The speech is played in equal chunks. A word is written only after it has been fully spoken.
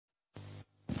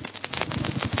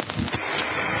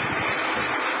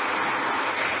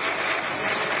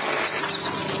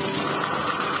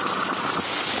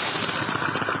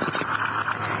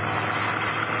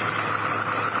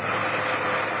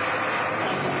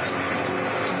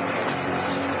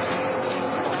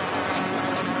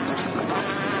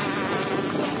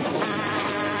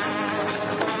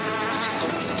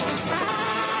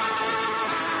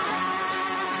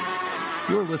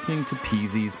You're listening to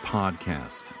Peasy's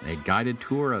Podcast, a guided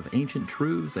tour of ancient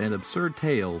truths and absurd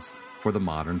tales for the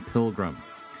modern pilgrim.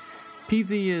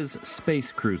 Peasy is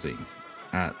space cruising,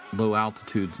 at low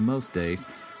altitudes most days,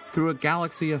 through a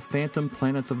galaxy of phantom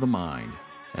planets of the mind,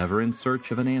 ever in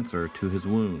search of an answer to his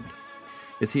wound.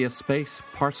 Is he a space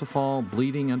Parsifal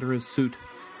bleeding under his suit,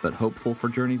 but hopeful for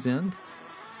journey's end?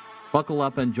 Buckle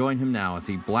up and join him now as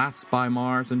he blasts by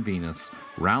Mars and Venus,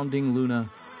 rounding Luna,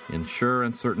 in sure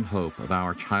and certain hope of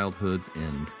our childhood's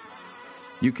end.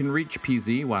 You can reach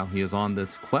Peasy while he is on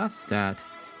this quest at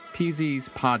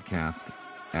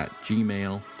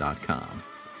peasyspodcast@gmail.com.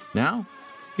 Now,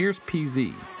 here's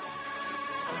Peasy.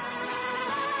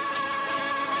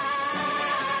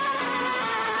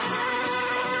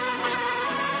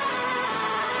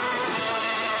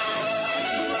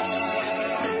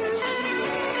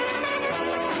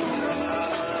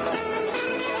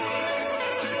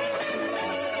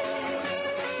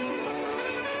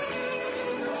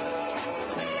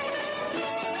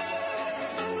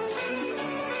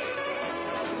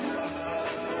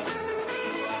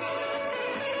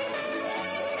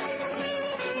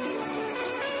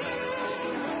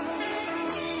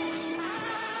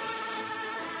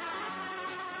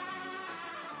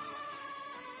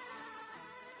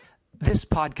 This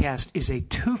podcast is a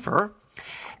twofer,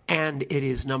 and it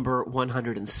is number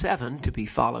 107, to be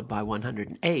followed by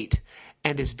 108,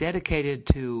 and is dedicated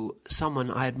to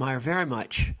someone I admire very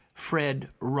much, Fred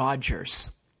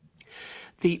Rogers.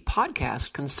 The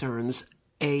podcast concerns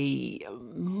a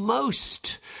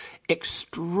most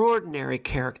extraordinary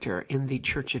character in the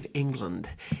Church of England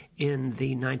in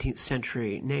the 19th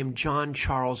century named John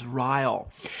Charles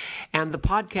Ryle. And the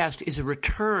podcast is a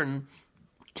return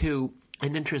to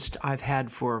an interest I've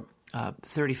had for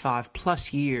 35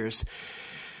 plus years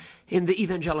in the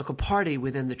evangelical party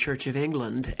within the Church of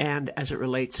England, and as it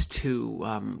relates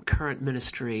to current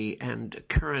ministry and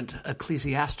current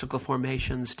ecclesiastical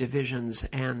formations, divisions,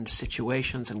 and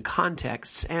situations and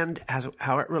contexts, and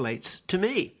how it relates to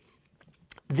me.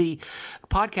 The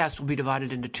podcast will be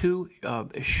divided into two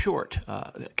short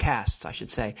casts, I should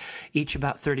say, each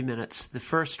about 30 minutes. The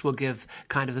first will give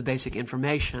kind of the basic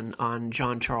information on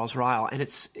John Charles Ryle, and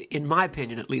it's, in my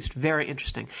opinion at least, very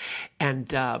interesting and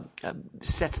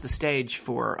sets the stage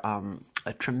for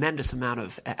a tremendous amount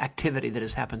of activity that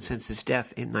has happened since his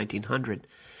death in 1900.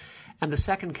 And the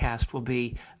second cast will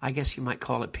be, I guess you might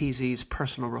call it, Peasy's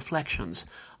personal reflections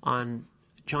on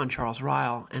John Charles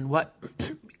Ryle and what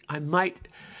I might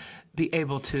be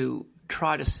able to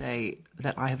try to say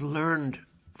that I have learned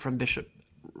from Bishop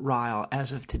Ryle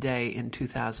as of today in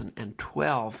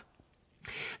 2012.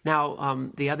 Now,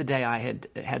 the other day I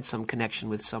had some connection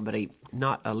with somebody,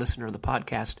 not a listener of the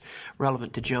podcast,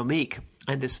 relevant to Joe Meek,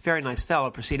 and this very nice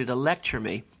fellow proceeded to lecture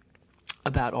me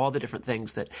about all the different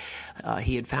things that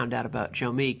he had found out about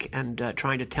Joe Meek, and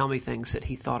trying to tell me things that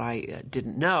he thought I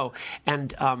didn't know.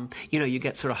 And, you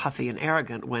get sort of huffy and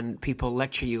arrogant when people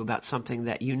lecture you about something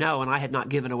that you know, and I had not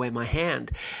given away my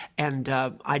hand. And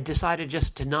I decided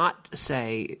just to not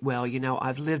say, well,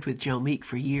 I've lived with Joe Meek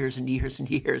for years and years and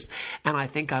years, and I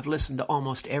think I've listened to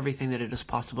almost everything that it is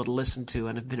possible to listen to,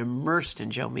 and have been immersed in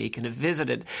Joe Meek, and have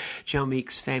visited Joe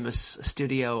Meek's famous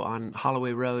studio on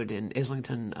Holloway Road in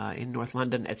Islington in North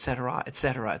London, etc.,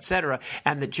 etc., etc.,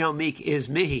 and that Joe Meek is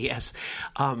me, as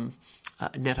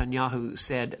Netanyahu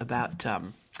said about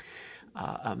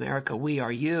America, we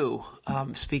are you,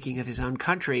 speaking of his own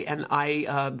country. And I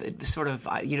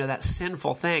that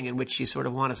sinful thing in which you sort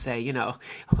of want to say, well,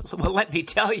 let me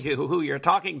tell you who you're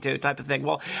talking to type of thing.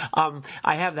 Well,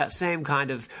 I have that same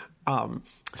kind of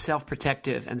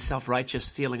self-protective and self-righteous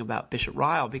feeling about Bishop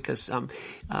Ryle, because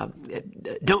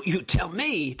don't you tell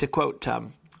me, to quote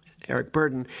Eric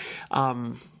Burden,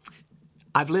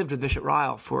 I've lived with Bishop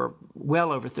Ryle for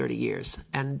well over 30 years,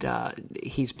 and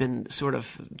he's been sort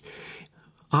of,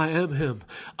 I am him.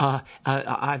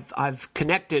 I've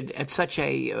connected at such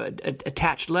a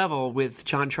attached level with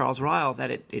John Charles Ryle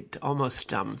that it's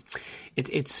almost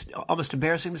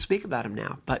embarrassing to speak about him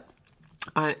now, but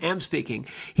I am speaking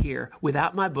here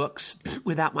without my books,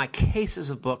 without my cases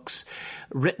of books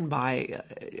written by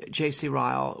J.C.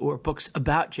 Ryle, or books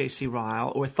about J.C.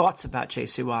 Ryle, or thoughts about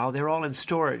J.C. Ryle. They're all in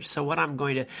storage. So what I'm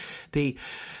going to be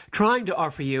trying to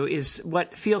offer you is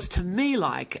what feels to me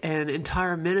like an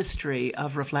entire ministry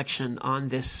of reflection on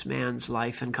this man's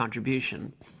life and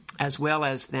contribution, as well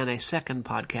as then a second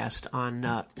podcast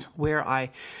on where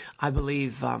I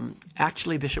believe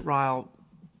actually Bishop Ryle,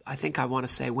 I think I want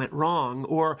to say, went wrong,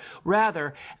 or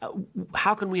rather,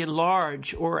 how can we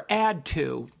enlarge or add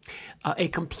to a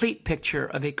complete picture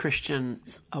of a Christian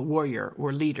warrior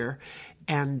or leader,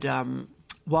 and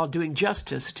while doing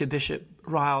justice to Bishop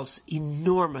Ryle's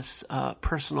enormous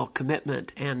personal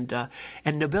commitment and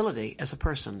nobility as a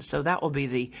person. So that will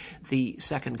be the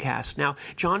second cast. Now,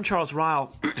 John Charles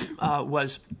Ryle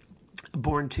was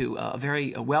born to a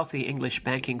very wealthy English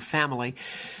banking family,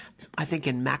 I think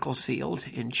in Macclesfield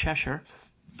in Cheshire.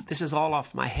 This is all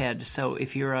off my head, so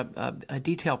if you're a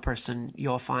detail person,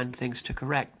 you'll find things to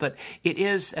correct. But it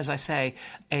is, as I say,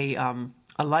 a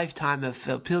lifetime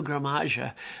of pilgrimage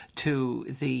to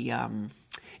the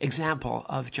example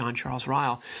of John Charles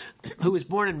Ryle, who was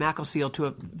born in Macclesfield to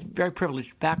a very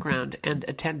privileged background and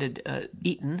attended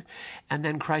Eton and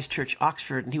then Christ Church,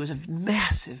 Oxford, and he was a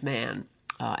massive man.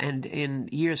 And in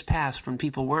years past, when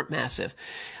people weren't massive,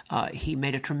 he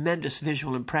made a tremendous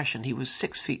visual impression. He was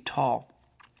 6 feet tall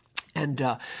and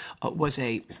was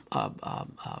a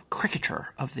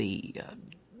cricketer of the,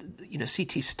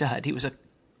 C.T. Studd. He was a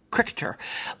cricketer,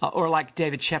 or like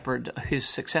David Shepherd, his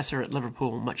successor at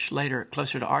Liverpool much later,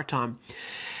 closer to our time.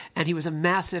 And he was a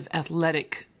massive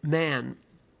athletic man.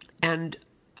 And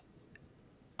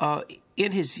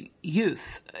in his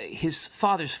youth, his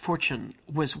father's fortune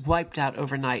was wiped out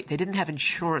overnight. They didn't have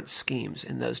insurance schemes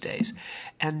in those days.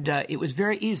 And it was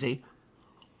very easy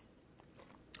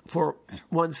for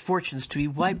one's fortunes to be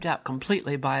wiped out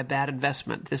completely by a bad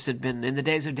investment. This had been in the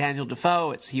days of Daniel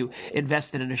Defoe. It's you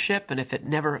invested in a ship, and if it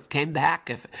never came back,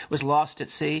 if it was lost at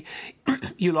sea,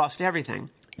 you lost everything.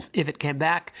 If it came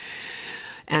back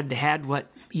and had what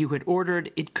you had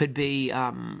ordered, it could be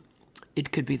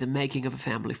the making of a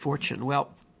family fortune.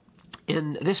 Well,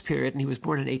 in this period, and he was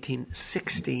born in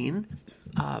 1816,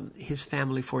 his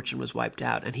family fortune was wiped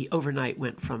out, and he overnight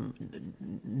went from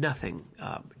nothing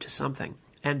to something.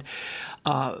 And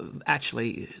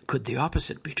actually, could the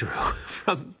opposite be true?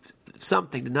 From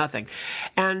something to nothing.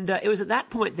 And it was at that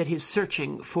point that he's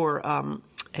searching for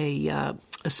a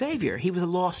savior. He was a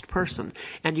lost person.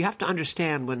 And you have to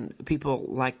understand, when people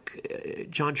like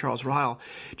John Charles Ryle,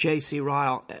 J.C.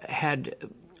 Ryle, had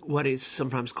what is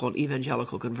sometimes called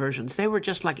evangelical conversions, they were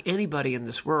just like anybody in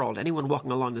this world, anyone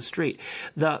walking along the street.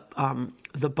 The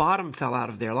bottom fell out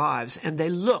of their lives, and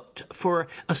they looked for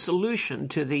a solution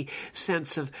to the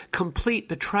sense of complete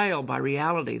betrayal by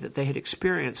reality that they had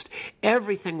experienced.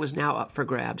 Everything was now up for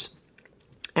grabs.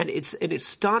 And it's an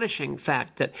astonishing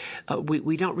fact that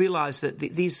we don't realize that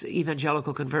these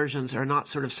evangelical conversions are not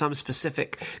sort of some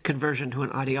specific conversion to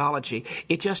an ideology.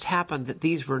 It just happened that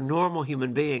these were normal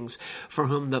human beings for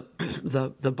whom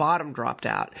the bottom dropped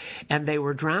out, and they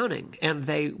were drowning, and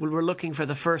they were looking for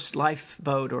the first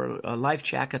lifeboat or a life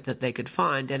jacket that they could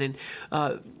find. And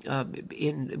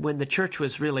when the church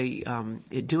was really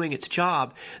doing its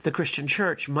job, the Christian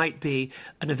church might be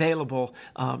an available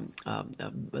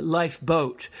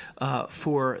lifeboat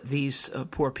for these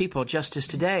poor people, just as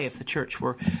today, if the church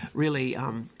were really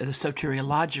the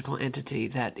soteriological entity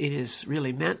that it is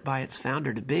really meant by its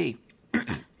founder to be,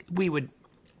 we would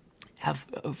have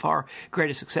far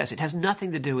greater success. It has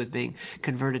nothing to do with being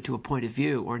converted to a point of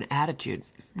view or an attitude.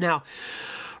 Now,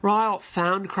 Ryle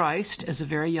found Christ as a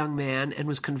very young man and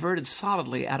was converted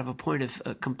solidly out of a point of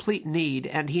complete need,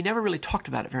 and he never really talked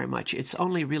about it very much. It's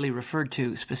only really referred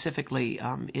to specifically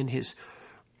in his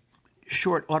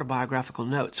short autobiographical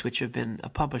notes, which have been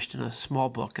published in a small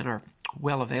book and are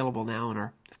well available now and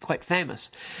are quite famous,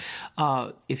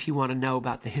 if you want to know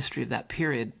about the history of that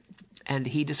period. And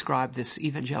he described this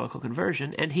evangelical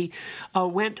conversion, and he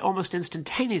went almost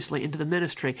instantaneously into the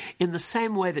ministry in the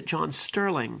same way that John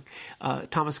Sterling,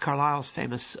 Thomas Carlyle's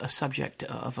famous subject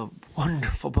of a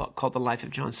wonderful book called The Life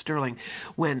of John Sterling,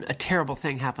 when a terrible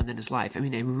thing happened in his life, I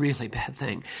mean a really bad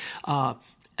thing,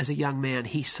 as a young man,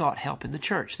 he sought help in the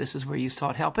church. This is where you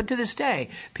sought help. And to this day,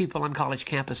 people on college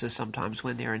campuses sometimes,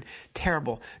 when they're in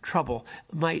terrible trouble,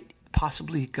 might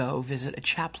possibly go visit a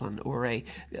chaplain or a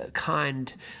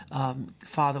kind,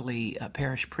 fatherly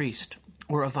parish priest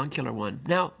or avuncular one.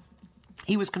 Now,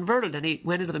 he was converted and he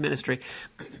went into the ministry,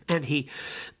 and he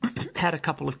had a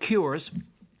couple of cures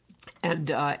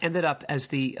and ended up as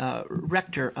the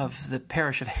rector of the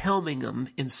parish of Helmingham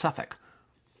in Suffolk.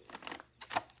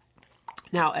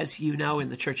 Now, as you know, in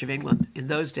the Church of England in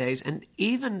those days, and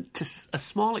even to a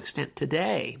small extent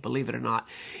today, believe it or not,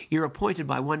 you're appointed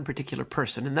by one particular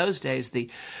person. In those days, the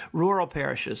rural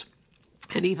parishes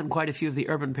and even quite a few of the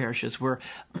urban parishes were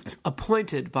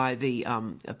appointed by the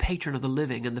patron of the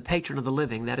living, and the patron of the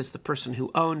living, that is the person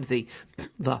who owned the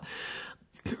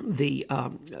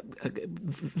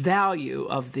value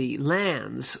of the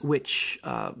lands, which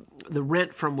the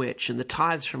rent from which and the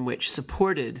tithes from which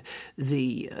supported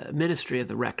the ministry of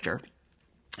the rector,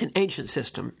 an ancient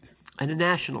system and a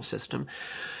national system.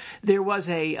 There was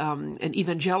an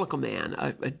evangelical man,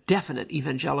 a definite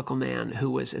evangelical man, who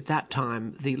was at that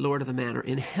time the lord of the manor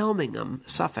in Helmingham,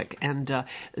 Suffolk, and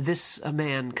this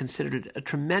man considered it a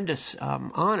tremendous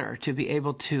honor to be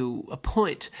able to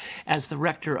appoint as the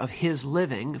rector of his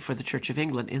living for the Church of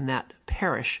England in that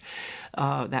parish,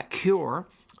 that cure,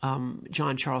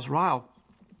 John Charles Ryle.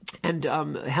 And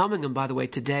Helmingham, by the way,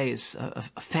 today is a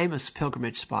famous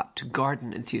pilgrimage spot to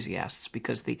garden enthusiasts,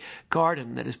 because the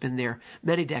garden that has been there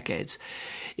many decades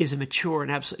is a mature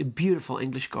and absolutely beautiful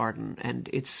English garden, and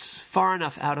it's far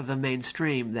enough out of the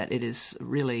mainstream that it is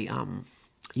really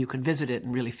you can visit it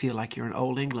and really feel like you're in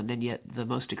old England, and yet the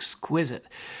most exquisite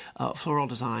floral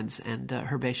designs and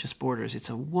herbaceous borders. It's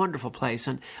a wonderful place.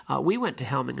 And we went to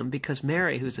Helmingham because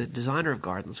Mary, who's a designer of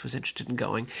gardens, was interested in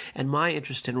going, and my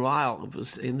interest in Ryle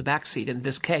was in the backseat in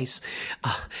this case.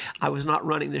 I was not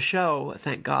running the show,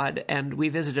 thank God, and we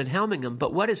visited Helmingham.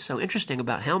 But what is so interesting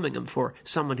about Helmingham for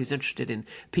someone who's interested in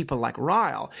people like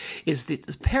Ryle is the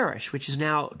parish, which is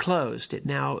now closed.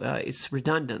 It's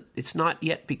redundant. It's not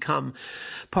yet become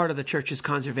part of the church's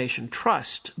conservation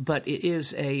trust, but it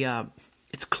is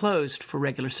it's closed for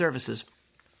regular services.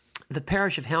 The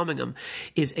parish of Helmingham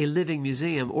is a living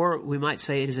museum, or we might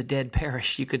say it is a dead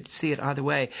parish. You could see it either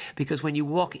way, because when you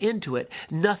walk into it,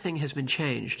 nothing has been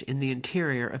changed in the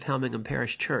interior of Helmingham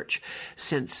Parish Church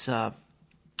since, I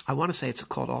want to say it's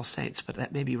called All Saints, but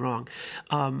that may be wrong.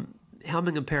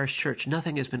 Helmingham Parish Church,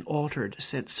 nothing has been altered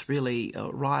since really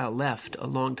Ryle left a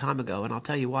long time ago, and I'll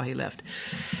tell you why he left.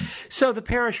 So the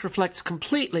parish reflects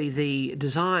completely the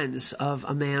designs of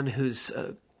a man whose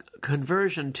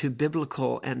conversion to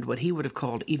biblical and what he would have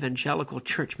called evangelical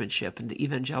churchmanship and the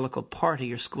evangelical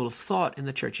party or school of thought in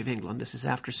the Church of England. This is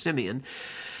after Simeon.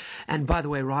 And by the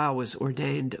way, Ryle was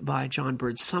ordained by John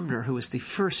Bird Sumner, who was the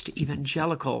first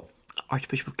evangelical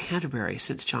Archbishop of Canterbury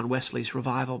since John Wesley's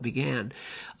revival began.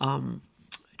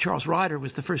 Charles Ryder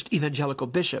was the first evangelical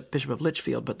bishop of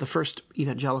Lichfield, but the first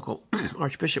evangelical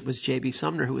archbishop was J.B.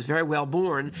 Sumner, who was very well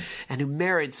born and who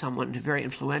married someone very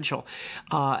influential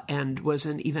and was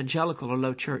an evangelical or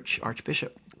low church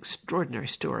archbishop. Extraordinary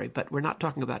story, but we're not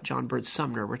talking about John Bird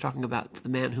Sumner. We're talking about the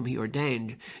man whom he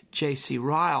ordained, J.C.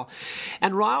 Ryle.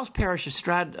 And Ryle's parish of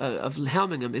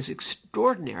Helmingham is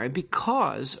extraordinary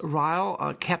because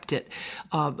Ryle kept it,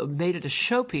 made it a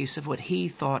showpiece of what he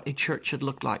thought a church should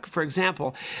look like. For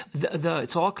example,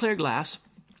 it's all clear glass.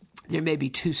 There may be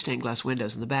 2 stained glass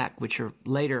windows in the back, which are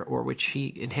later or which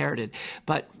he inherited.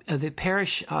 But the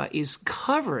parish is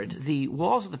covered, the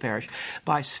walls of the parish,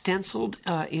 by stenciled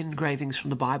engravings from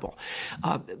the Bible.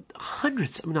 Not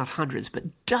hundreds,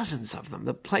 but dozens of them.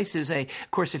 The place is of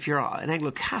course, if you're an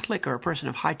Anglo-Catholic or a person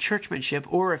of high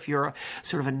churchmanship, or if you're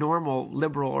sort of a normal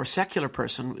liberal or secular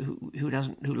person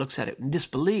who looks at it in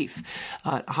disbelief,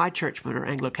 a high churchman or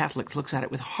Anglo-Catholic looks at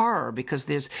it with horror because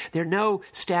there are no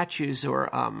statues or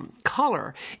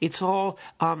color. It's all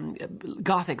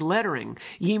Gothic lettering.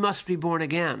 Ye must be born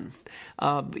again.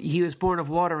 He was born of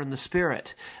water and the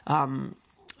Spirit.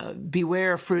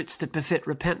 Beware fruits that befit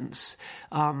repentance.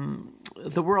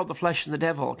 The world, the flesh, and the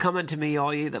devil. Come unto me,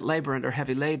 all ye that labor and are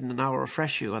heavy laden, and I will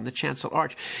refresh you on the chancel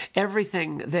arch.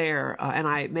 Everything there, and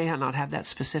I may not have that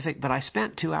specific, but I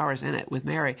spent 2 hours in it with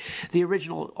Mary. The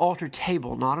original altar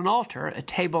table, not an altar, a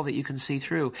table that you can see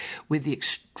through, with the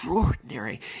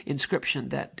extraordinary inscription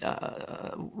that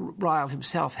Ryle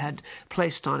himself had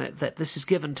placed on it, that this is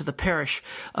given to the parish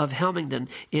of Helmington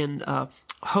in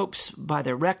hopes by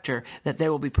their rector that they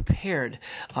will be prepared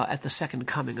at the second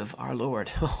coming of our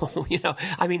Lord.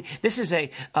 This is a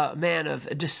man of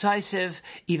decisive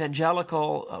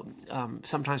evangelical,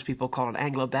 sometimes people call it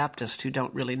Anglo-Baptist, who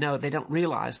don't really know. They don't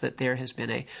realize that there has been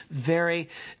a very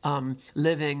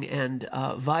living and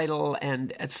vital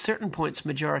and at certain points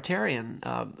majoritarian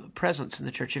presence in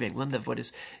the Church of England of what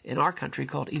is in our country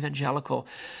called evangelical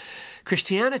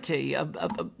Christianity,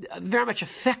 very much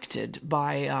affected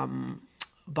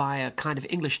by a kind of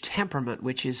English temperament,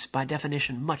 which is by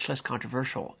definition much less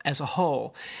controversial as a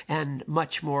whole and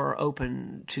much more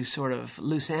open to sort of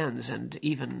loose ends and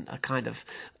even a kind of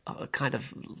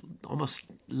almost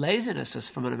laziness as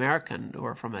from an American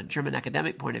or from a German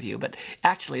academic point of view, but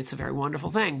actually it's a very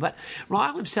wonderful thing. But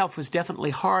Ryle himself was definitely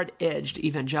hard-edged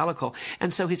evangelical,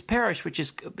 and so his parish, which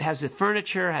has the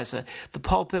furniture, has the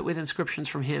pulpit with inscriptions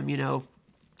from him,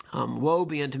 woe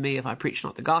be unto me if I preach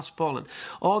not the gospel, and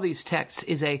all these texts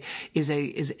is an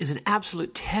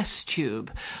absolute test tube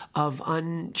of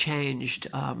unchanged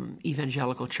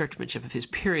evangelical churchmanship of his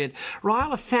period.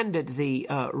 Ryle offended the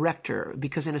rector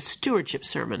because in a stewardship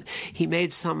sermon he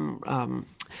made some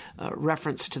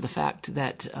reference to the fact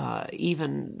that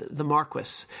even the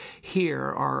Marquis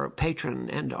here, our patron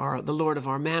and the Lord of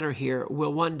our manor here,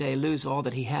 will one day lose all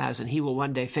that he has, and he will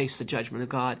one day face the judgment of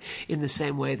God in the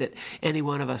same way that any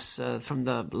one of us, from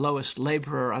the lowest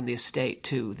laborer on the estate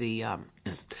to the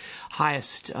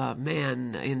highest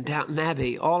man in Downton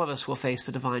Abbey, all of us will face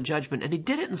the divine judgment. And he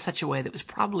did it in such a way that was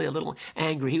probably a little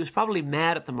angry. He was probably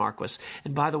mad at the Marquis.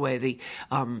 And by the way, the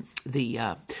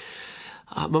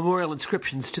memorial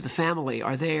inscriptions to the family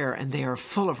are there, and they are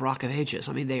full of Rock of Ages.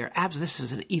 I mean, this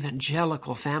is an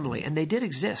evangelical family, and they did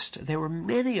exist. There were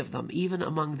many of them, even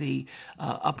among the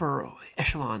upper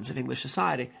echelons of English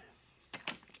society.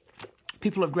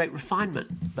 People of great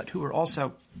refinement, but who were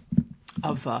also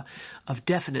of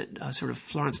definite sort of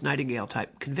Florence Nightingale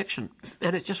type conviction,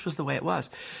 and it just was the way it was,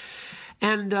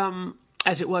 and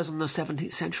as it was in the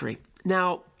 17th century.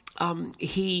 Now,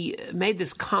 he made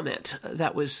this comment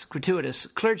that was gratuitous.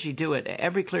 Clergy do it.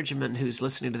 Every clergyman who's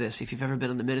listening to this, if you've ever been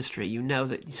in the ministry, you know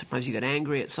that sometimes you get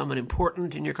angry at someone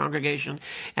important in your congregation,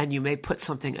 and you may put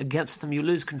something against them. You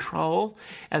lose control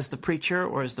as the preacher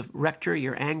or as the rector.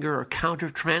 Your anger or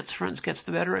countertransference gets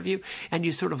the better of you, and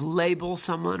you sort of label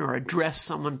someone or address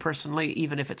someone personally,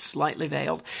 even if it's slightly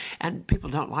veiled, and people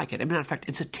don't like it. As a matter of fact,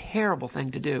 it's a terrible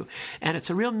thing to do, and it's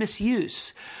a real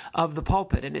misuse of the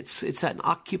pulpit, and it's an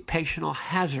occupational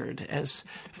hazard, as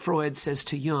Freud says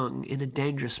to Jung in A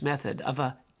Dangerous Method, of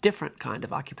a different kind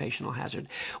of occupational hazard.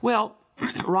 Well,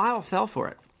 Ryle fell for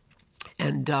it,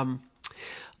 and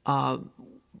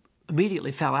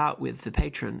immediately fell out with the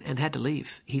patron and had to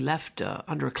leave. He left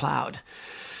under a cloud.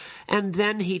 And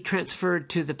then he transferred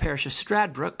to the parish of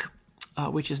Stradbroke,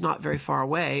 which is not very far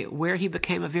away, where he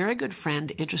became a very good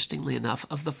friend, interestingly enough,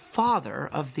 of the father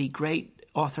of the great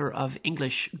author of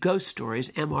English ghost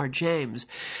stories, M.R. James.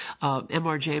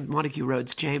 M.R. James, Montague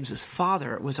Rhodes James's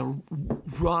father, was a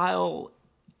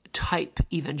Ryle-type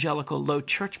evangelical low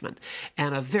churchman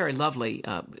and a very lovely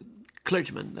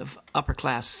clergyman of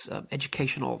upper-class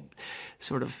educational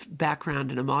sort of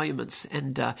background and emoluments.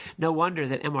 And no wonder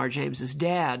that M.R. James's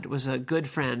dad was a good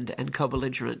friend and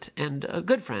co-belligerent and a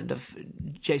good friend of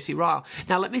J.C. Ryle.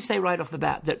 Now, let me say right off the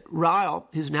bat that Ryle,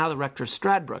 who's now the rector of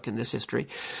Stradbroke in this history,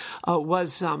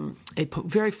 was a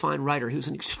very fine writer. He was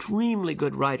an extremely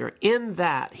good writer in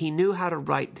that he knew how to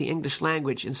write the English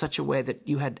language in such a way that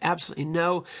you had absolutely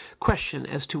no question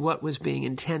as to what was being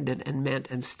intended and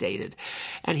meant and stated.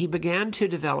 And he began to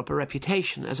develop a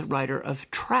reputation as a writer of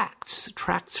tracts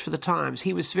for the times.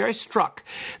 He was very struck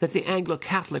that the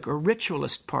Anglo-Catholic or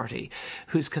ritualist party,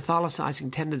 whose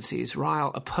Catholicizing tendencies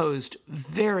Ryle opposed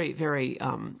very, very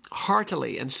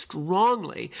heartily and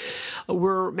strongly,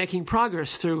 were making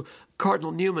progress through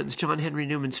Cardinal Newman's, John Henry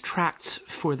Newman's Tracts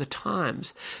for the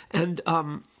Times. And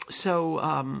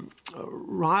so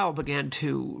Ryle began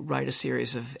to write a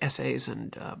series of essays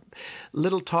and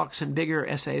little talks and bigger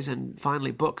essays and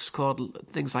finally books called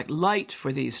things like Light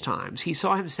for These Times. He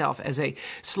saw himself as a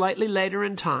slightly later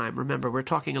in time. Remember, we're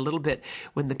talking a little bit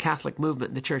when the Catholic movement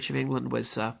in the Church of England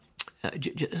was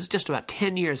just about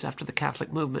 10 years after the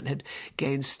Catholic movement had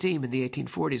gained steam in the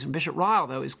 1840s. And Bishop Ryle,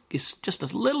 though, is just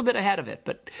a little bit ahead of it,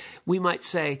 but we might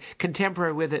say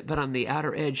contemporary with it, but on the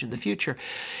outer edge in the future.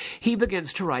 He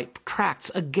begins to write tracts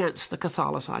against the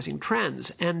Catholicizing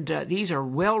trends. And these are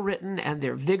well-written and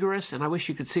they're vigorous, and I wish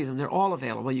you could see them. They're all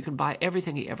available. You can buy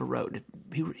everything he ever wrote.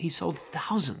 He sold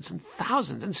thousands and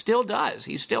thousands and still does.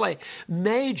 He's still a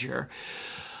major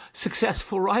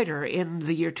successful writer in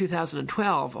the year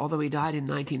 2012, although he died in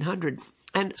 1900.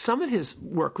 And some of his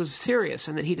work was serious,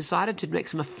 and that he decided to make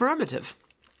some affirmative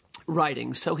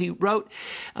writing. So he wrote,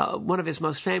 one of his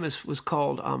most famous was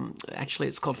called, actually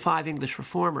it's called Five English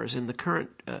Reformers in the current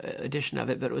edition of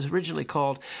it, but it was originally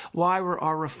called Why Were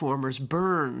Our Reformers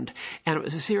Burned? And it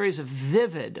was a series of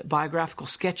vivid biographical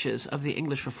sketches of the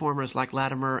English reformers like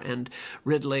Latimer and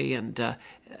Ridley and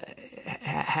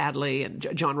Hadley and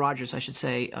John Rogers, I should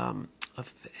say,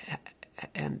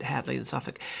 and Hadley and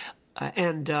Suffolk,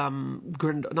 and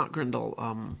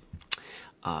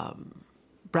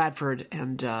Bradford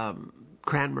and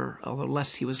Cranmer, although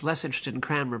he was less interested in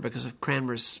Cranmer because of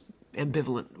Cranmer's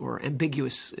ambivalent or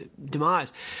ambiguous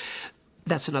demise.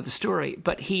 That's another story.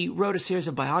 But he wrote a series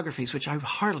of biographies, which I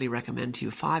heartily recommend to you,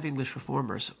 Five English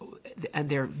Reformers. And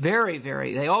they're very,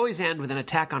 very, they always end with an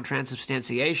attack on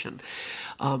transubstantiation.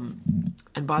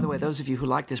 And by the way, those of you who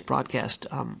like this broadcast,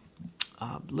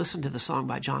 listen to the song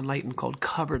by John Layton called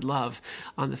Cupboard Love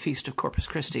on the Feast of Corpus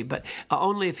Christi, but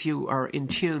only if you are in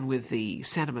tune with the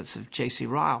sentiments of J.C.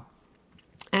 Ryle.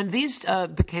 And these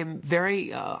became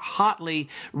very hotly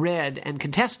read and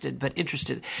contested, but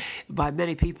interested by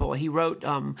many people. He wrote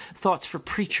Thoughts for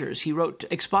Preachers. He wrote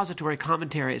expository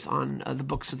commentaries on the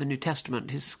books of the New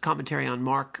Testament. His commentary on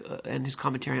Mark and his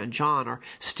commentary on John are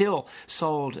still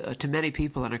sold to many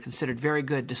people and are considered very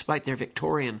good despite their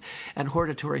Victorian and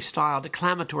hortatory style,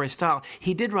 declamatory style.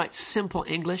 He did write simple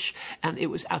English, and it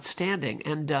was outstanding.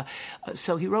 And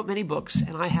so he wrote many books,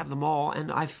 and I have them all.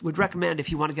 And I would recommend,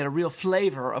 if you want to get a real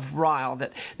flavor of Ryle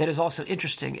that is also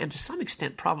interesting and to some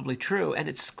extent probably true, and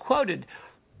it's quoted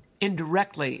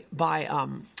indirectly by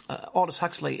Aldous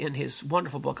Huxley in his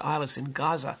wonderful book Eyeless in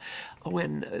Gaza,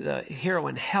 when the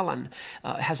heroine Helen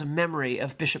has a memory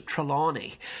of Bishop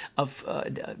Trelawney of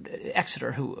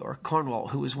Exeter or Cornwall,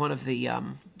 who was one of the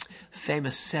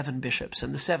famous 7 bishops,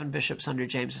 and the 7 bishops under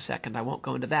James II. I won't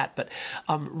go into that, but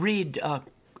read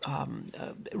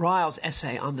Ryle's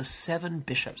essay on the 7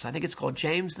 bishops. I think it's called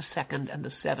James II and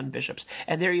the 7 Bishops.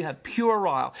 And there you have pure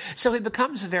Ryle. So he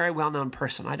becomes a very well-known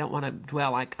person. I don't want to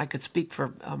dwell. I could speak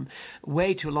for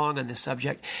way too long on this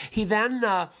subject. He then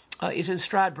is in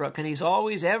Stradbroke, and he's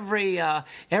always, every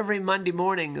Monday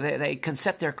morning, they can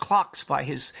set their clocks by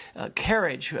his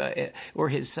carriage or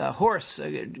his horse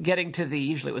getting to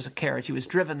usually it was a carriage. He was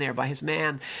driven there by his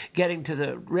man getting to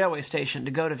the railway station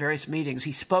to go to various meetings.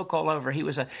 He spoke all over. He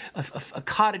was a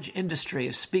cottage industry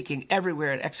of speaking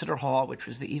everywhere at Exeter Hall, which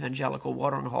was the evangelical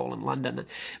watering hole in London. And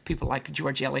people like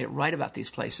George Eliot write about these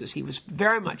places. He was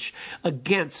very much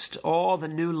against all the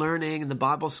new learning and the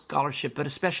Bible scholarship, but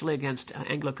especially against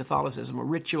Anglo-Catholicism or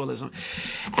ritualism.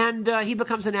 And he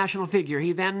becomes a national figure.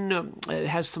 He then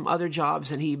has some other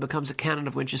jobs, and he becomes a canon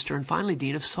of Winchester and finally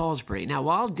Dean of Salisbury. Now,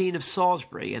 while Dean of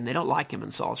Salisbury, and they don't like him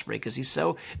in Salisbury because he's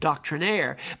so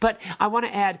doctrinaire, but I want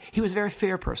to add, he was a very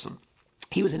fair person.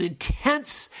 He was an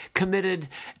intense, committed,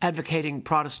 advocating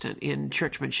Protestant in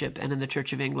churchmanship and in the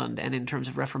Church of England and in terms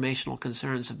of reformational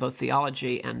concerns of both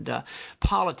theology and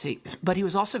polity. But he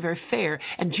was also very fair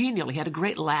and genial. He had a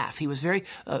great laugh. He was very,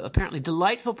 apparently,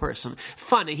 delightful person,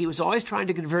 funny. He was always trying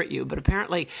to convert you, but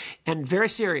apparently, and very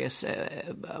serious,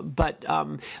 but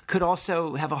could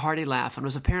also have a hearty laugh and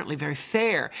was apparently very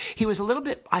fair. He was a little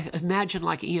bit, I imagine,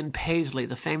 like Ian Paisley,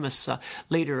 the famous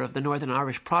leader of the Northern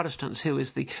Irish Protestants, who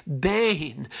is the bane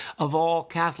of all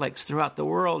Catholics throughout the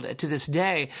world to this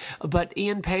day. But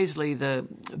Ian Paisley, the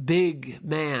big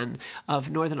man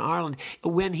of Northern Ireland,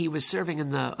 when he was serving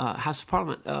in the House of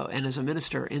Parliament and as a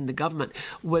minister in the government,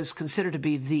 was considered to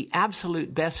be the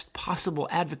absolute best possible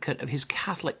advocate of his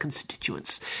Catholic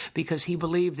constituents, because he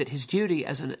believed that his duty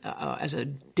as a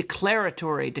declared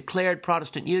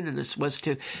Protestant unionist was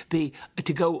to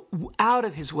go out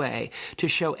of his way to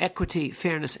show equity,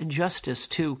 fairness, and justice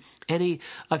to any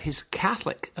of his Catholic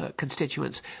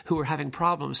constituents who were having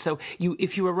problems. So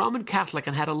if you were Roman Catholic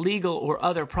and had a legal or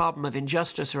other problem of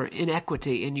injustice or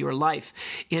inequity in your life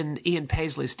in Ian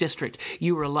Paisley's district,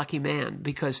 you were a lucky man,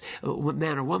 because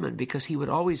man or woman, because he would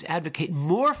always advocate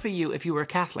more for you if you were a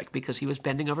Catholic, because he was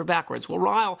bending over backwards. Well,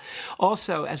 Ryle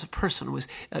also, as a person, was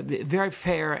very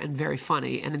fair and very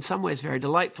funny, and in some ways very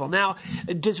delightful. Now,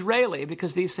 Disraeli,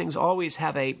 because these things always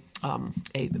have a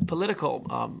political,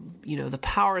 the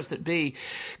powers that be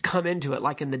come into it,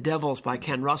 like in The Devils by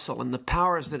Ken Russell, and the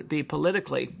powers that be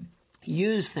politically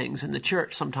use things in the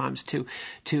church sometimes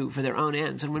for their own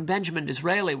ends. And when Benjamin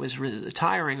Disraeli was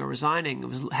retiring or resigning,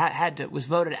 was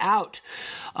voted out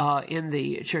in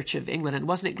the Church of England, and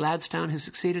wasn't it Gladstone who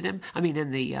succeeded him? I mean,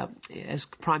 as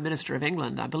Prime Minister of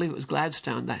England, I believe it was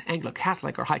Gladstone, the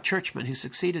Anglo-Catholic or High Churchman, who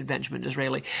succeeded Benjamin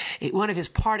Disraeli. One of his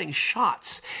parting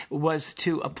shots was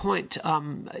to appoint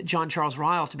John Charles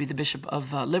Ryle to be the Bishop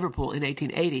of Liverpool in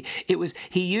 1880.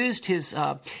 He used his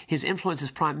influence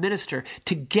as Prime Minister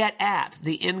to get at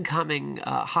the incoming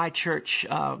high church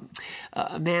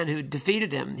man who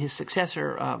defeated him, his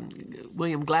successor,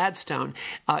 William Gladstone.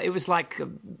 It was like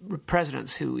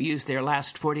presidents who used their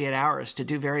last 48 hours to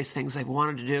do various things they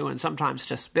wanted to do, and sometimes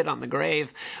to spit on the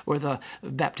grave or the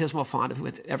baptismal font of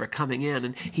whoever coming in.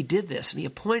 And he did this, and he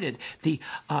appointed the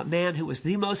man who was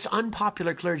the most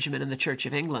unpopular clergyman in the Church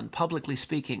of England, publicly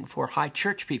speaking, for high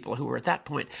church people who were at that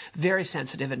point very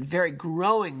sensitive and very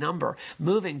growing number,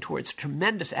 moving towards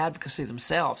tremendous advocacy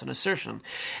themselves and assertion.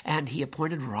 And he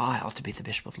appointed Ryle to be the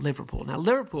Bishop of Liverpool. Now,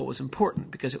 Liverpool was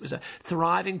important because it was a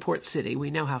thriving port city.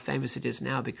 We know how famous it is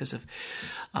now because of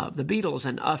the Beatles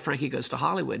and Frankie Goes to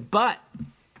Hollywood. But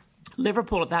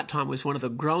Liverpool at that time was one of the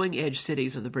growing edge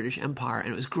cities of the British Empire,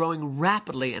 and it was growing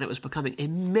rapidly, and it was becoming a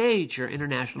major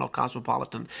international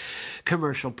cosmopolitan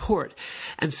commercial port.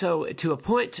 And so to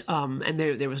appoint, and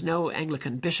there was no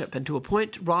Anglican bishop, and to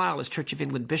appoint Ryle as Church of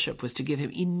England bishop was to give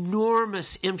him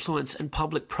enormous influence and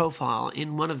public profile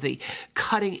in one of the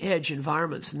cutting-edge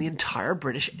environments in the entire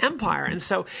British Empire. And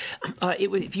so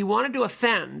if you wanted to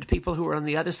offend people who were on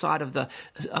the other side of the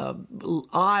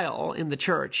aisle in the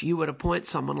church, you would appoint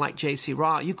someone like J.C.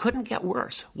 Ryle. You couldn't get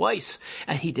worse. Weiss.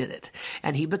 And he did it.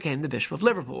 And he became the Bishop of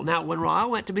Liverpool. Now, when Ryle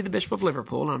went to be the Bishop of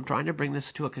Liverpool, and I'm trying to bring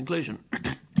this to a conclusion,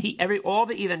 all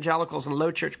the evangelicals and low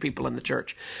church people in the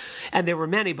church, and there were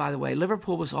many, by the way.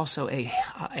 Liverpool was also a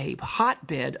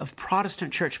hotbed of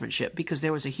Protestant churchmanship because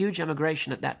there was a huge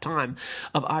emigration at that time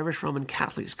of Irish Roman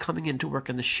Catholics coming in to work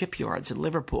in the shipyards in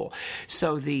Liverpool.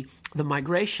 So the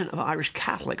migration of Irish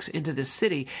Catholics into this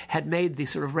city had made the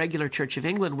sort of regular Church of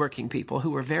England working people,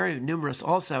 who were very numerous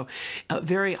also,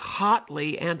 very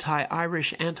hotly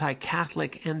anti-Irish,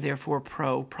 anti-Catholic, and therefore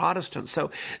pro-Protestant. So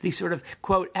the sort of,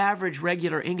 quote, average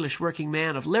regular English working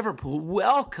man of Liverpool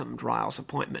welcomed Ryle's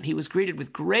appointment. He was greeted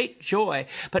with great joy,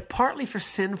 but partly for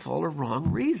sinful or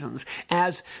wrong reasons,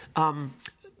 as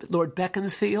Lord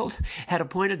Beaconsfield had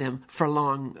appointed him for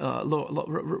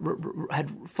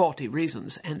had faulty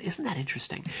reasons. And isn't that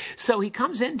interesting? So he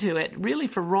comes into it really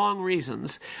for wrong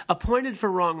reasons, appointed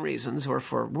for wrong reasons or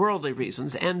for worldly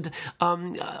reasons, and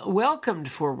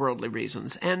welcomed for worldly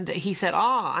reasons. And he said,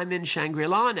 I'm in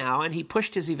Shangri-La now. And he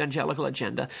pushed his evangelical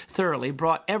agenda thoroughly,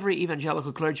 brought every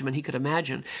evangelical clergyman he could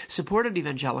imagine, supported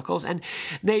evangelicals, and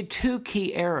made two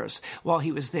key errors while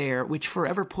he was there, which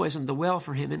forever poisoned the well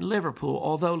for him in Liverpool,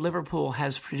 although Liverpool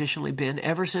has traditionally been,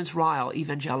 ever since Ryle,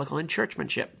 evangelical in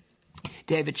churchmanship.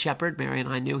 David Shepherd, Mary and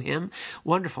I knew him,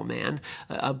 wonderful man,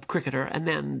 a cricketer, and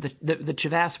then the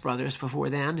Chavass brothers before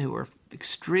then, who were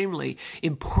extremely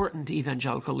important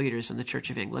evangelical leaders in the Church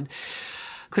of England.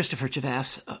 Christopher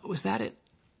Chavass, was that it?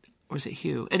 Or was it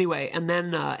Hugh? Anyway, and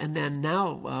then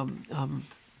now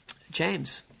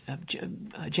James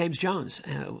Jones,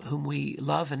 whom we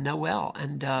love and know well,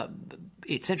 and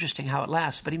it's interesting how it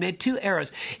lasts, but he made two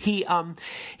errors.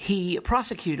 He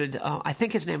prosecuted, I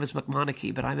think his name was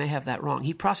McMonaghy, but I may have that wrong.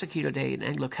 He prosecuted an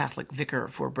Anglo-Catholic vicar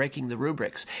for breaking the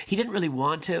rubrics. He didn't really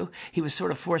want to. He was sort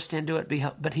of forced into it,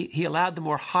 but he allowed the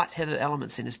more hot-headed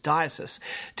elements in his diocese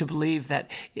to believe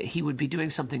that he would be doing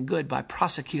something good by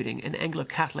prosecuting an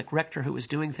Anglo-Catholic rector who was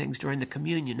doing things during the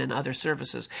communion and other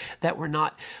services that were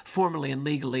not formally and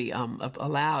legally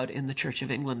allowed in the Church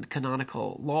of England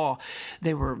canonical law.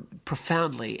 They were profoundly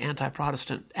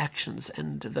anti-Protestant actions,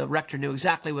 and the rector knew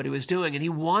exactly what he was doing, and he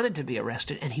wanted to be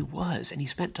arrested, and he was, and he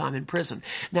spent time in prison.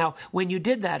 Now, when you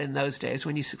did that in those days,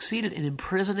 when you succeeded in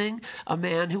imprisoning a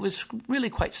man who was really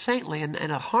quite saintly and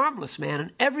a harmless man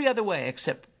in every other way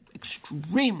except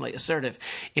extremely assertive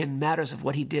in matters of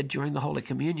what he did during the Holy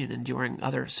Communion and during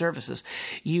other services,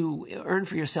 you earn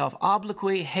for yourself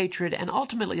obloquy, hatred, and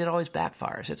ultimately it always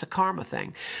backfires. It's a karma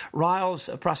thing. Ryle's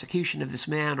prosecution of this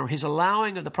man, or his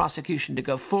allowing of the prosecution to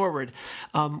go forward,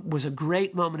 was a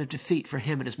great moment of defeat for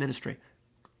him and his ministry.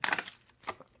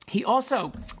 He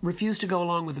also refused to go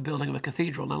along with the building of a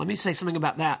cathedral. Now, let me say something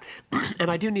about that, and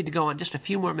I do need to go on just a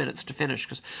few more minutes to finish,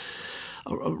 because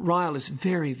Ryle is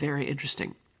very, very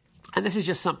interesting. And this is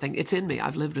just something, it's in me.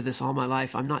 I've lived with this all my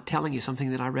life. I'm not telling you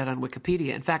something that I read on Wikipedia.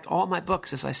 In fact, all my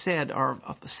books, as I said, are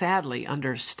sadly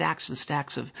under stacks and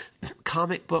stacks of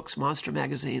comic books, monster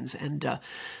magazines, and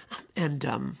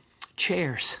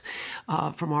chairs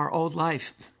from our old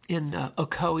life in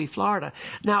Ocoee, Florida.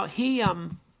 Now, he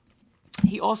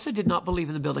also did not believe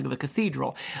in the building of a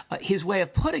cathedral. His way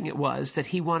of putting it was that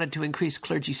he wanted to increase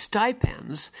clergy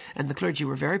stipends, and the clergy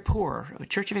were very poor. The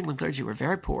Church of England clergy were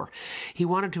very poor. He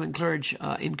wanted to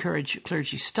encourage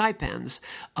clergy stipends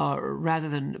rather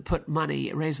than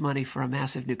raise money for a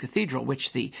massive new cathedral,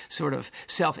 which the sort of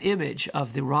self-image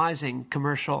of the rising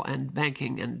commercial and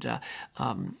banking and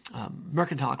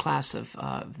mercantile class of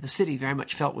the city very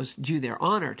much felt was due their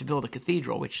honor to build a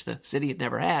cathedral, which the city had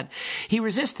never had. He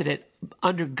resisted it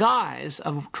under guise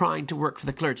of trying to work for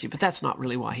the clergy, but that's not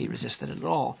really why he resisted it at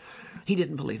all. He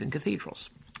didn't believe in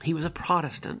cathedrals. He was a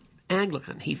Protestant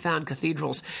Anglican. He found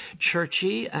cathedrals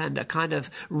churchy and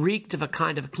reeked of a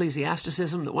kind of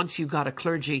ecclesiasticism, that once you got a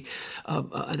clergy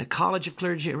and a college of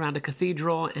clergy around a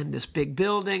cathedral and this big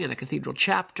building and a cathedral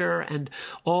chapter and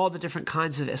all the different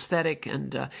kinds of aesthetic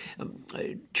and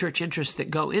church interests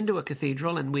that go into a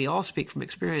cathedral, and we all speak from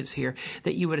experience here,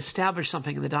 that you would establish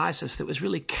something in the diocese that was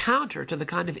really counter to the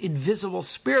kind of invisible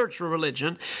spiritual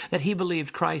religion that he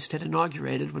believed Christ had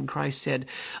inaugurated when Christ said,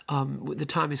 the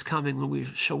time is coming when we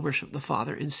shall worship worship the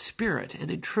Father in spirit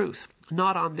and in truth,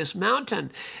 not on this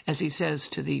mountain, as he says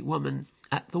to the woman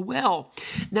at the well.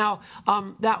 Now,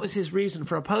 that was his reason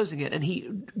for opposing it, and he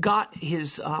got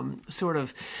his sort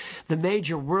of the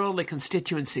major worldly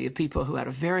constituency of people who had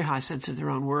a very high sense of their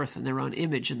own worth and their own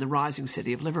image in the rising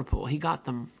city of Liverpool. He got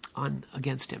them on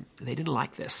against him. They didn't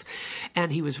like this.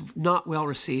 And he was not well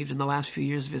received in the last few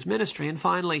years of his ministry. And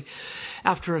finally,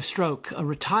 after a stroke,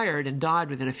 retired and died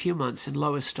within a few months in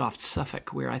Lowestoft,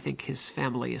 Suffolk, where I think his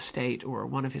family estate or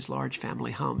one of his large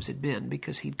family homes had been,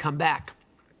 because he'd come back.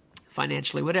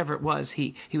 Financially, whatever it was,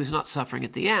 he was not suffering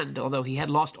at the end, although he had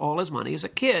lost all his money as a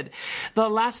kid. The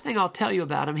last thing I'll tell you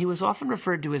about him, he was often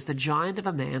referred to as the giant of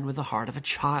a man with the heart of a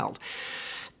child.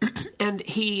 And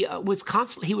he was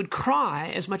constantly, he would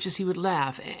cry as much as he would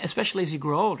laugh, especially as he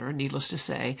grew older, needless to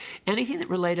say. Anything that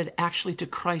related actually to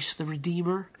Christ the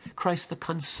Redeemer, Christ the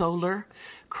Consoler,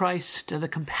 Christ, the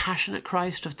compassionate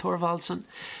Christ of Thorvaldsen,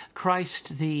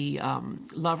 Christ, the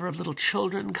lover of little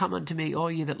children, come unto me,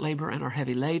 all ye that labor and are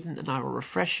heavy laden, and I will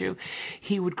refresh you.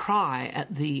 He would cry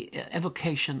at the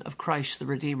evocation of Christ the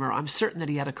Redeemer. I'm certain that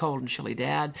he had a cold and chilly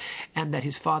dad, and that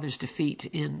his father's defeat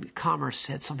in commerce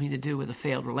had something to do with a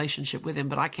failed relationship with him,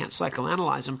 but I can't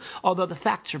psychoanalyze him, although the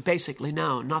facts are basically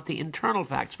known, not the internal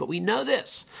facts. But we know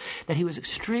this, that he was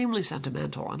extremely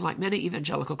sentimental, and like many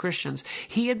evangelical Christians,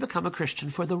 he had become a Christian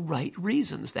for the right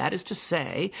reasons. That is to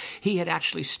say, he had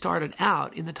actually started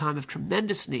out in the time of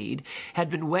tremendous need,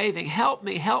 had been waving, help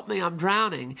me, I'm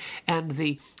drowning, and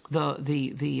the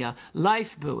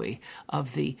life buoy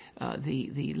of the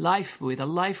life buoy, the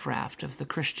life raft of the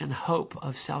Christian hope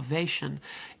of salvation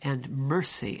and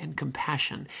mercy and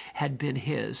compassion had been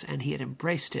his, and he had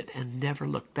embraced it and never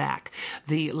looked back.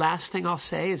 The last thing I'll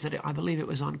say is that I believe it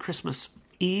was on Christmas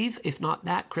Eve, if not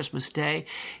that Christmas Day,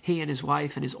 he and his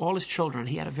wife and all his children,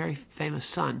 he had a very famous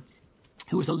son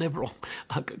who was a liberal,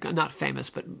 not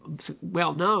famous, but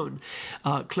well-known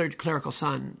clerical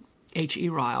son, H.E.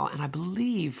 Ryle, and I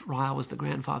believe Ryle was the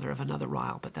grandfather of another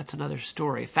Ryle, but that's another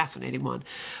story, a fascinating one.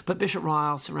 But Bishop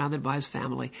Ryle, surrounded by his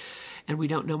family, and we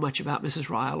don't know much about Mrs.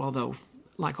 Ryle, although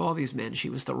like all these men, she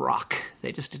was the rock.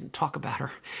 They just didn't talk about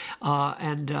her.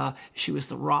 And she was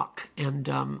the rock. And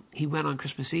he went on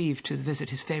Christmas Eve to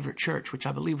visit his favorite church, which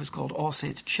I believe was called All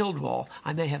Saints Childwall.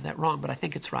 I may have that wrong, but I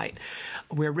think it's right.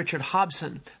 Where Richard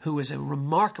Hobson, who was a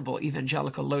remarkable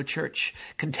evangelical low church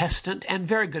contestant and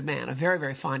very good man, a very,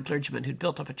 very fine clergyman who'd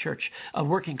built up a church, a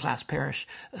working class parish,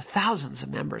 thousands of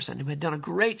members, and who had done a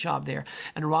great job there.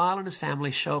 And Ryle and his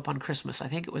family show up on Christmas. I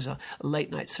think it was a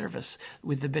late night service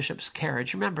with the bishop's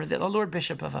carriage. Remember that a Lord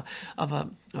Bishop of a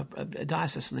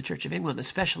diocese in the Church of England,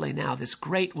 especially now, this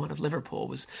great one of Liverpool,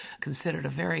 was considered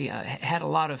had a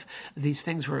lot of these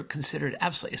things were considered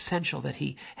absolutely essential that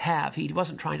he have. He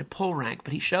wasn't trying to pull rank,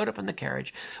 but he showed up in the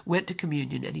carriage, went to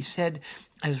communion, and he said,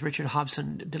 as Richard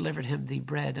Hobson delivered him the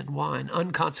bread and wine,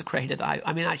 unconsecrated,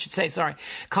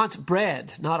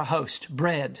 bread, not a host,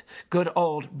 bread, good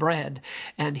old bread,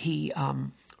 and he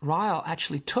Ryle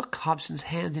actually took Hobson's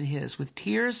hand in his with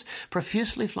tears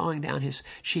profusely flowing down his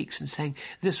cheeks and saying,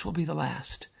 "This will be the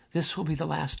last. This will be the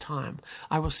last time.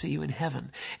 I will see you in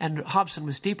heaven." And Hobson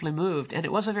was deeply moved, and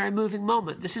it was a very moving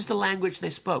moment. This is the language they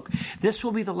spoke. "This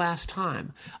will be the last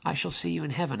time I shall see you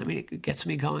in heaven." I mean, it gets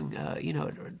me going,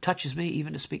 it touches me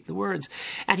even to speak the words.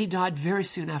 And he died very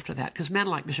soon after that, because men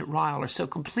like Bishop Ryle are so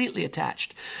completely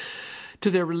attached to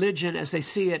their religion as they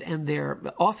see it and their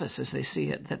office as they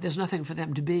see it, that there's nothing for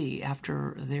them to be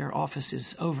after their office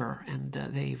is over and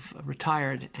they've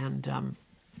retired, and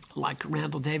like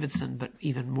Randall Davidson, but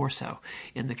even more so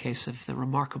in the case of the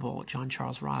remarkable John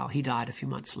Charles Ryle. He died a few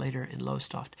months later in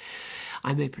Lowestoft.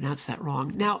 I may pronounce that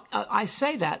wrong. Now, I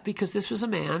say that because this was a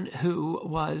man who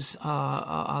was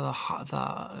a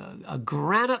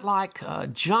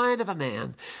granite-like giant of a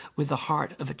man with the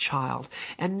heart of a child.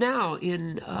 And now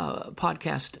in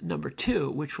podcast number 2,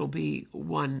 which will be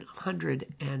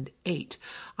 108,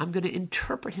 I'm going to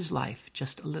interpret his life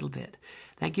just a little bit.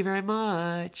 Thank you very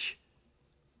much.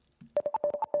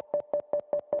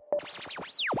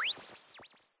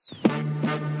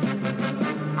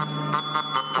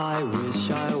 I wish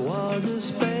I was a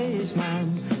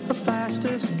spaceman, the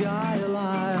fastest guy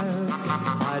alive.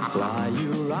 I'd fly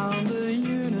you around the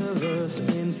universe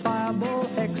in Fireball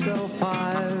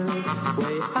XL5.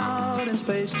 Way out in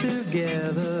space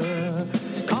together,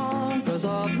 conquerors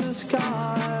of the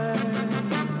sky.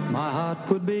 My heart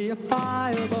would be a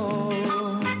fireball,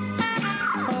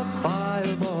 a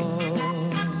fireball.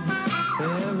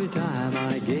 Every time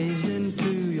I gazed into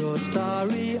your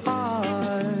starry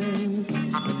eyes,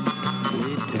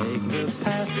 we'd take the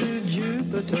path to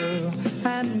Jupiter,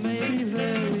 and maybe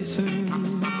very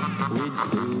soon we'd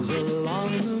cruise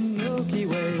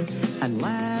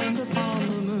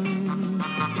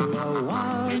a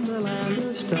wonderland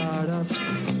of stardust.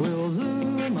 We'll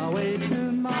zoom our way to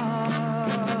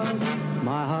Mars.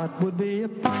 My heart would be a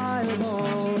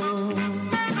fireball,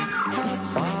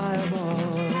 a fireball.